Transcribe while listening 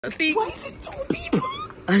Why is it two people?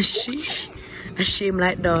 And she, a shame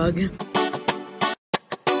like dog.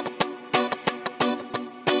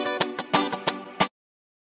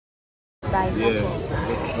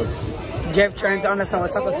 Jeff trying to understand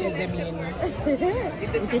what Taco Tuesday means.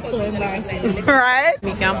 Which is so embarrassing. Right?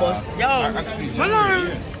 Me can boss. Yo,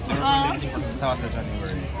 Start of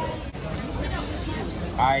January.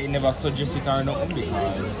 I never suggest it or nothing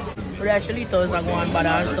because we actually thought it was going bad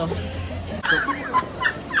also.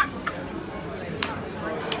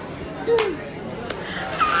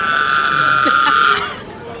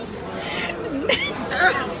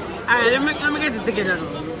 Alright, let me get it together now.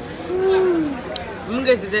 I'm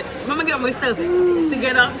gonna get myself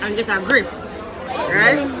together and get a grip.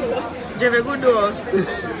 Right? Jeff, a good dog.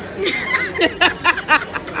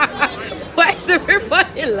 Why is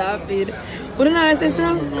everybody laughing? What did I say to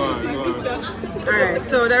them? Alright,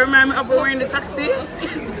 so that reminds me of when we were in the taxi.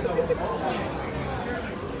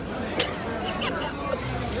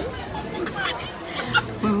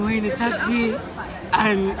 When we were in the taxi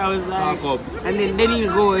and I was like, and then he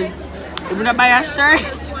goes, "You gonna buy a shirt?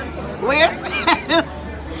 Where's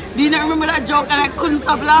Do you not remember that joke and I couldn't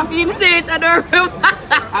stop laughing? Say it, I don't remember.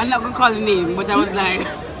 I'm not gonna call the name, but I was like,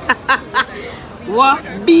 what?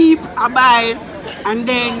 Beep, I buy. And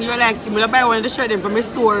then you're like, I'm gonna buy one of the shirt them from the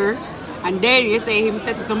store. And then you say him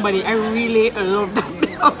said to somebody, I really love that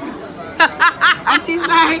blouse. And she's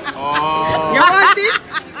like, oh. You want it?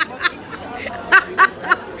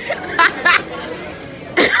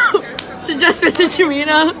 She just messaged me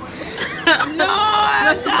now.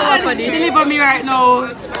 No, deliver me right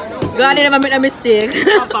now. God, I never made a mistake.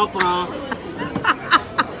 Papa.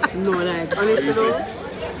 No, like, honestly though,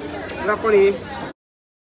 that's funny.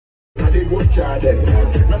 The good jar them,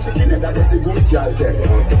 not chicken that is a good jar them.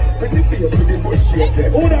 Pretty face with the good shape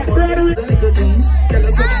them. Oh, that brother. The little bees, tell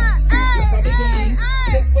us about the bees.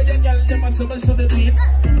 Let's put your girl them and some to the beat.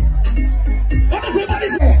 What does everybody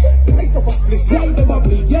say? Light up a split, light up a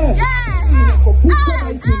bleed, yeah. Put some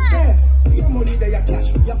ice in there. Your money there, your cash,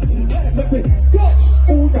 your food there. Make me touch.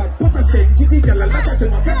 Oh, that put a set, jiggy girl, and let her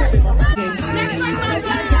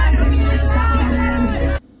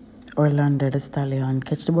Orlando the Stallion,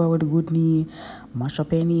 catch the ball with a good knee, mash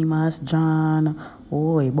up any mass John.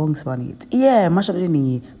 Oh, he bunks on it. Yeah, mash up the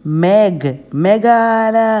knee. Mega.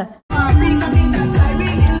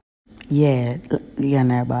 Yeah, you're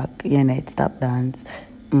not back. You're not stop dance.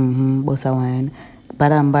 Bossa wine.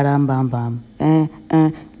 Badam, badam, bam, bam.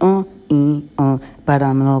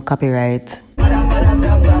 Badam, no copyright.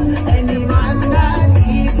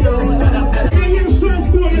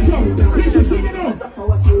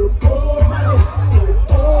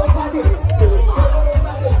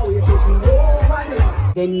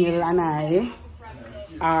 Daniel and I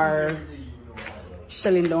are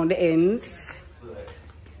shelling down the ends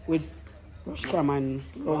with Scrum and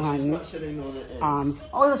Rohan. I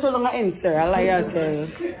was so long ends, sir. I like to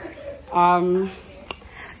tell.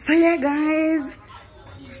 So yeah, guys,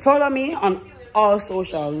 follow me on all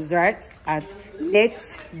socials, right? At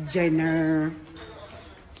NetJenner.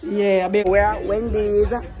 Yeah, we're at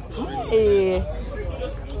Wendy's. Hey,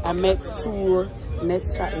 I met two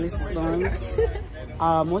next chat listeners.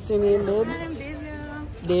 What's your name, babes?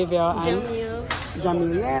 Davia and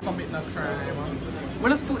Jamil. Yeah. We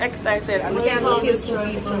look too excited. I'm going to get so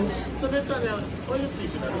they tell you, what are you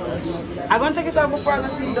sleeping at? I'm going to take it out before I go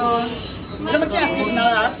sleep down. I can't sleep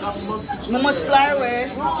now. I must fly away.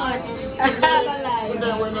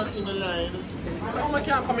 We're not in the line. So I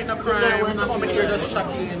can't commit no crime. We're not here just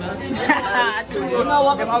shocking. True. You know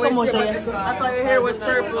what? I thought your hair was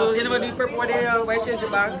purple. You never do purple. Why change it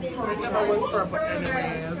back? It never was purple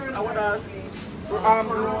anyways. I would ask.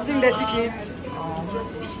 Think the tickets.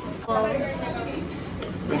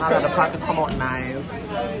 I got the part to come out nice.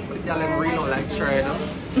 The girl them really don't like trade.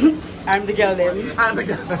 I'm the girl them. I'm the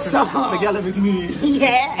girl. So, the girl them is me.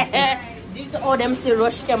 Yeah. Due to all them still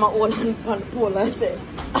rush came out all on pole and say,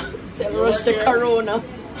 tell rush the corona.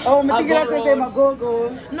 Oh, my ticket say my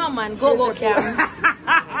go-go. No man, go-go cam.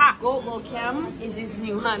 Go-go cam is his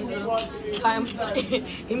new handle.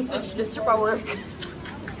 Him switch the stripper work.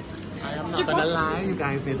 I am not gonna lie, you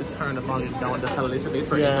guys need to turn the volume down just a little bit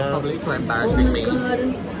for in the public for embarrassing me.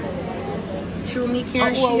 God. True me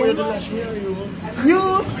can't share.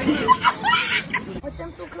 You! What's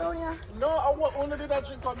them too, Claudia? No, I want only do that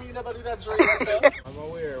drink on me, never do that drink. I'm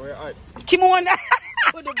aware, where I Kim on that.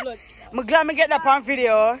 Put the blood. I'm glad I get that on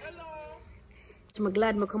video. I'm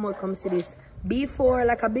glad I come out come see this. Before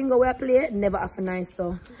like a bingo where I play, never have a nice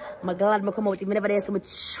so. I'm glad I come out, even never there so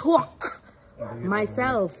much choke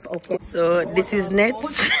myself. Okay. So this is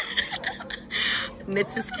Nets.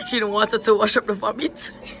 Next is kitchen water to wash up the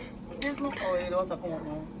vomit. There's no oil, what's up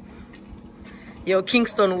now? Yo,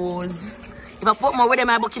 Kingston woes. If I put more with them,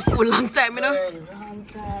 my bucket full long time, you know? Long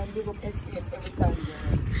time, big up escape every time,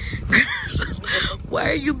 girl. Why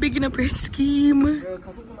are you bigging up your scheme? Girl,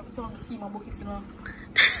 because I'm going to turn the scheme and bucket, you know?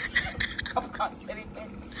 I can't say anything.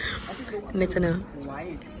 Netana,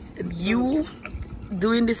 Why? you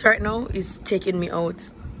doing this right now is taking me out.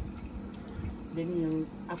 Then you,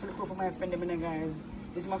 I feel like for my friend, guys.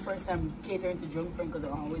 This is my first time catering to drunk friend because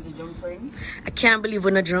I'm always a drunk friend. I can't believe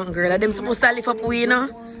we're not drunk, girl. Are them supposed to lift up we, you know?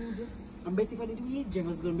 I'm betting for the day,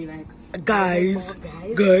 Jenna's gonna be like, guys,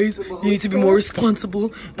 you need to be more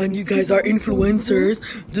responsible, and you guys are influencers.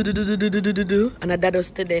 And I dad us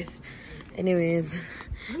to death. Anyways,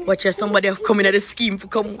 watch here, somebody have come in at the scheme to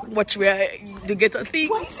come watch where to get a thing.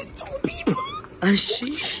 why is it 2 people? And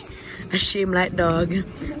she, a shame like dog.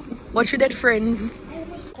 Watch your dead friends.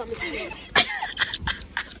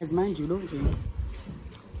 As mind you, don't you?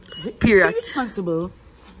 Period. Be responsible.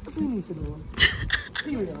 That's what you need to do.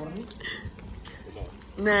 Period.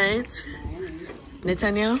 Night.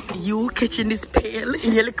 Nathaniel, you catching this pail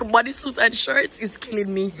in your little bodysuit and shorts is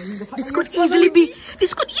killing me. This could easily be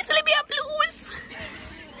a blues.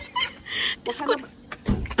 This could.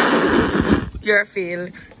 You're a fail.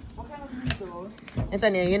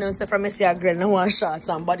 Nathaniel, you know, so from me see a girl no one shorts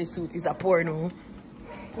and bodysuit is a porno.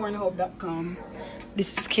 Pornhub.com.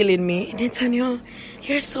 This is killing me. Nathaniel,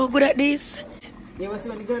 you're so good at this. You ever see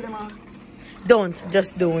when the girl them are? Don't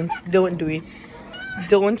do it.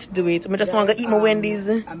 Don't do it. I just want to eat my Wendy's.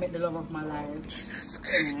 I met the love of my life. Jesus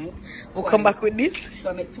Christ. Right? We'll come back with this.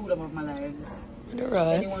 So I met 2 love of my lives.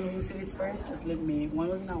 Right. Anyone who see this first, just let me. One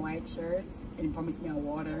was in a white shirt and he promised me a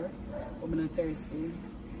water. But I'm not thirsty.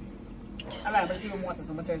 I like, but see him water,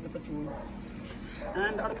 so I'm thirsty for 2.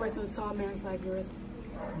 And the other person saw me and was like, you're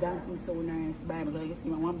dancing so nice. Bye, I'm gonna just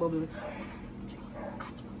give me one bubble.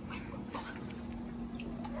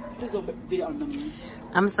 Please don't video on me.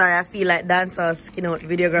 I'm sorry, I feel like dancer skin out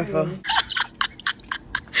videographer.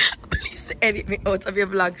 Please edit me out of your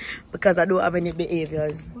vlog because I don't have any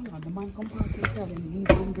behaviors. Hold on, the man come back here telling me,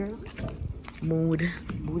 one girl. Mood.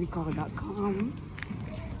 Bootycall.com.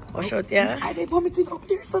 Wash out, yeah? I did vomiting up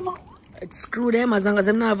there, so now. Screw them as long as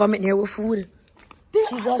I'm not vomiting here with food.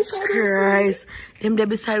 Jesus Christ. Them there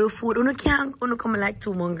beside with food. Uno can't come like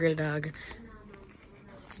 2 mongrel dog.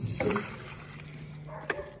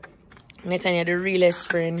 Nathaniel, the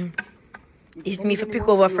realest friend. If me for pick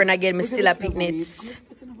over a friend again, me still a pick nets.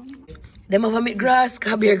 Them have vomit grass,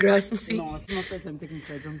 caviar grass, me see. No, it's my first time taking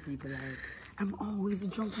care of drunk people. Like, I'm always a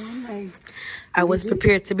drunk one. Like, I was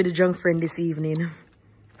prepared to be the drunk friend this evening.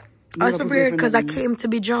 I was prepared because I came to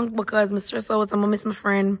be drunk because I'm stressed out. I'm gonna miss my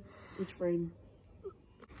friend. Which friend?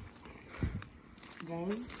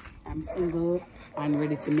 Guys, I'm single and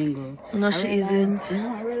ready to mingle. No, she isn't.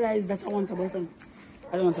 No, I realized that I want a boyfriend.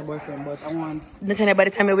 I don't want a boyfriend, but I want. Nathaniel, by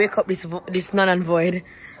the time I wake up, this null and void.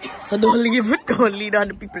 So don't lead on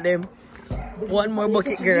the people them. One more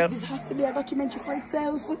bucket, girl. This has to be a documentary for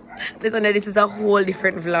itself. Nathaniel, this is a whole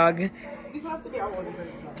different vlog. This has to be a whole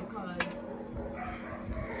different vlog because.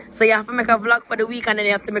 So you have to make a vlog for the week and then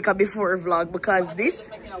you have to make a before vlog because this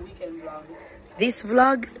Making a weekend vlog. This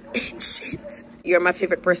vlog ain't shit. You're my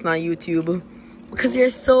favorite person on YouTube because you're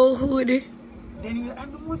so hood. Then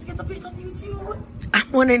I'm the most get a picture on YouTube.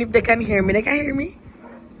 I'm wondering if they can hear me. They can hear me?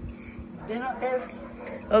 They're not there.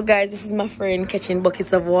 Oh guys, this is my friend catching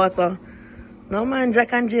buckets of water. No man,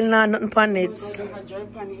 Jack and Jill now nothing pan it. There's a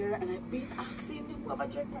jerk pan here and I've been asking them to have a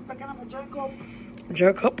jerk pan so I can have a jerk up.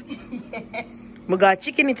 Jerk up? Yes. I got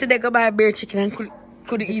chicken it today, go buy a bear chicken and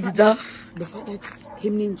could eat it off. The fact that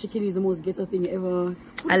him named chicken is the most ghetto thing ever.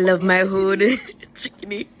 I love my hood.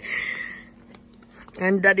 Chickeny.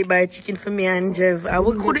 And daddy buy chicken for me and Jeff. I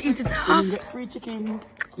could eat it off. You get free chicken.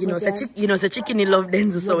 You know, so chicken he love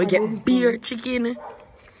Denzel, so we get beer chicken.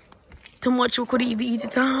 Too much we could even eat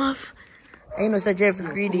it off. I know so Jeff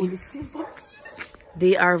greedy.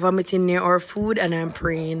 They are vomiting near our food and I'm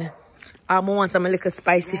praying. I want some little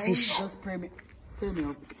spicy fish. Just pray me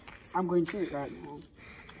up. I'm going through it right now.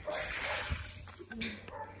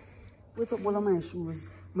 What's up all of my shoes?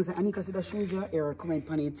 I say I need to see the shoes your hair comment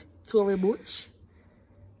on it. Tory butch.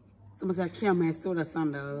 So I say I can't my soda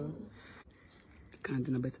sandal. I can't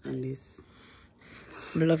do no better than this.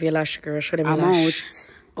 I love your lash, girl. Show them your I'm lash.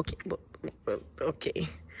 out. Okay.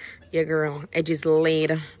 Yeah, girl. Edges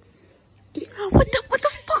laid. Yeah, what the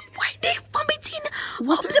fuck? Why they vomiting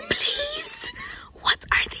up the place? What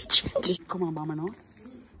are they drinking? Come on, Bamanos.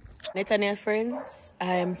 Nathaniel friends,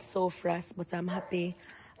 I am so frazzled, but I'm happy.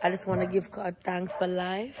 I just want to give God thanks for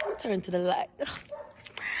life. Turn to the light.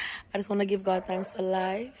 I just want to give God thanks for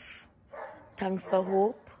life, thanks for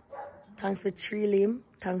hope, thanks for tree limb,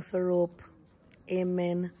 thanks for rope.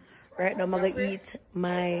 Amen. Right now I'm going to eat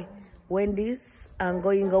my Wendy's and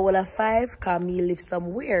going go all 5 because me live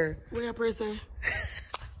somewhere. Where a person?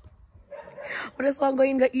 But that's why I'm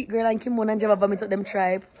going to eat girl and Kimon and Java vomit out them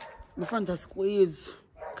tribe. My front are squeeze.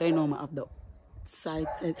 Because you know I have the side,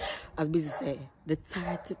 as busy say, the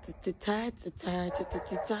tight is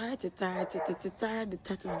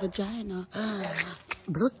vagina.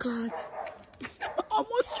 Blood clot.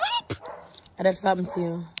 Almost drop. And that's what happened to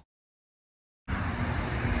you.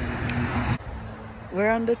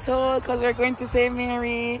 We're on the toll because we're going to St.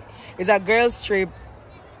 Mary. It's a girls' trip.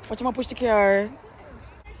 Watch me push the car.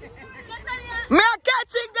 Me a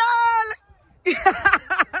catching girl!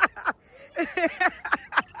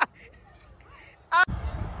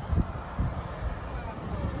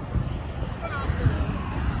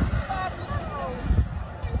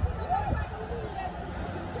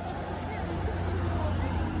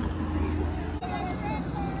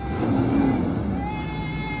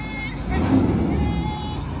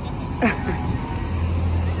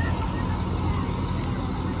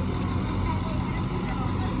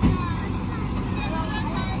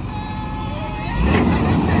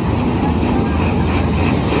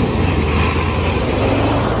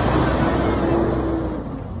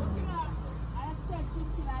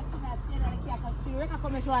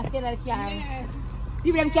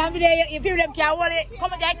 People can't be there, if people can't hold it,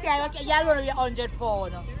 come and get y'all worry 100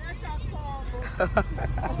 pounds.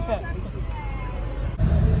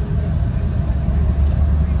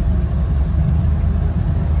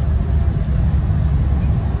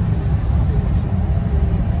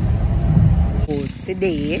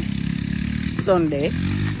 Today, Sunday,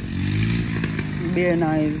 very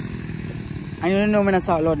nice. I don't know when I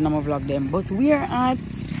saw a lot of them vlog them, but we are at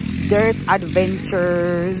Dirt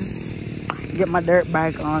Adventures. Get my dirt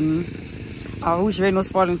bike on. I wish rain was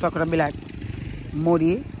falling so I could be like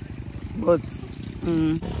muddy, but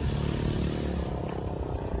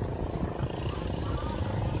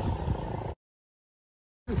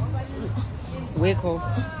wake up.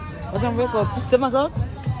 What's time wake up? 7 o'clock?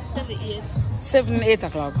 7, 8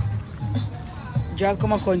 o'clock. Drive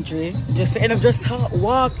come a country. Just end up just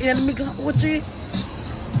walk in the middle of Ochi.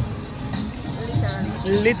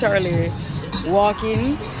 Literally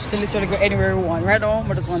walking to literally go anywhere we want. Right now,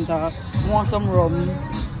 I just want some rum.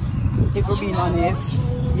 If we're being honest.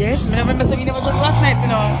 Yes, I never messed up. You never done last night, you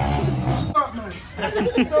know.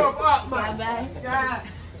 So up, man. Bye-bye. Yeah.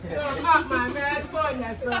 So up, man. Man, it's fun,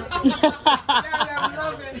 yes, sir. Yeah, I'm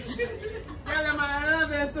loving it. Yeah, man, I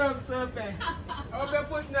love it so bad. I'll be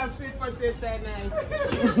putting up sweet potato nice.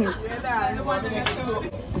 Yeah, that.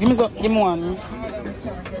 Give me some. Give me one.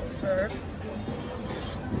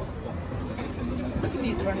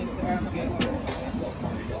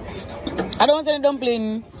 I don't want any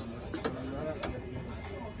dumpling.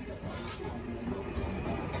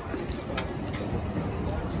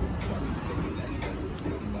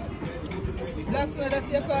 That's why that's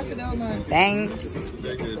your party now, man. Thanks.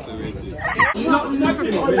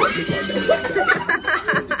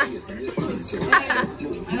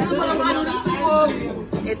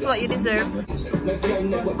 It's what you deserve.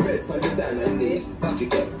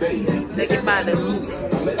 Make it bad.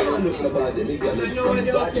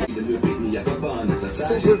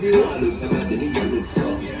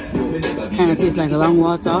 Kind of tastes like a long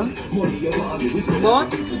water,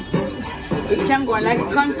 but it can go like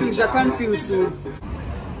confused food.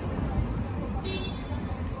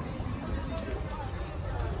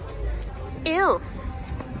 Ew.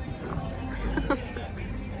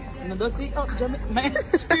 No, don't take up, Jamie. Man,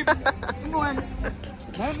 come on.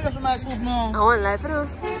 My food now. I want life, you know.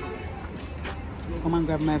 Come and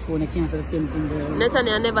grab my phone. I can't say the same thing, girl.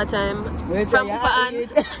 Netanya never time. Where's from your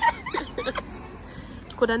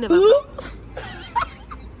could I never.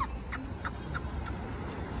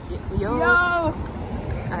 Yo.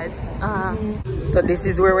 So this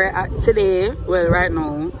is where we're at today. Well, right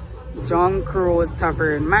now, John Crow's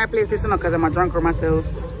Tavern. My place is not because I'm a drunk crow myself.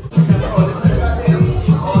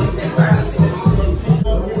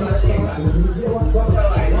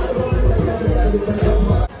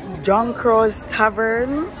 John Crow's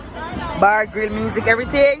Tavern, bar, grill, music,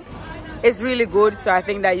 everything is really good. So I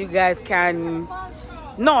think that you guys can,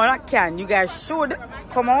 no, not can, you guys should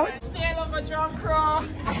come out. Stay over John Crow.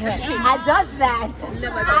 I does that.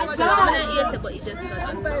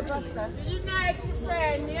 You nice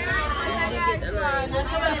friend, yeah.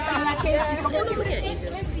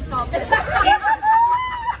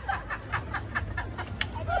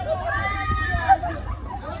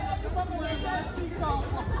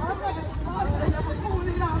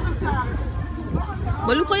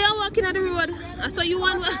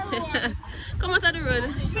 Come out of the road.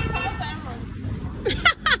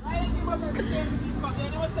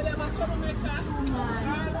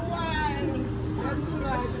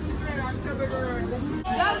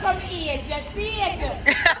 Don't come here, just see it.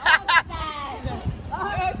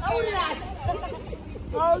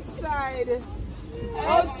 Outside.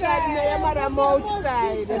 Outside, now your mother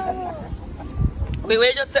outside. Wait,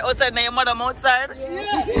 wait, just say outside, now your mother outside?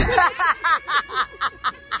 Yeah.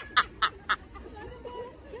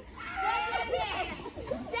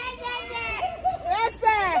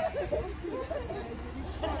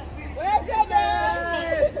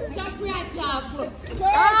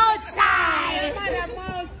 Outside!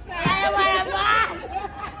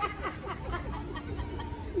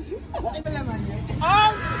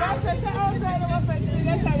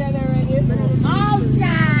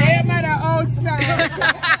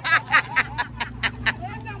 Outside!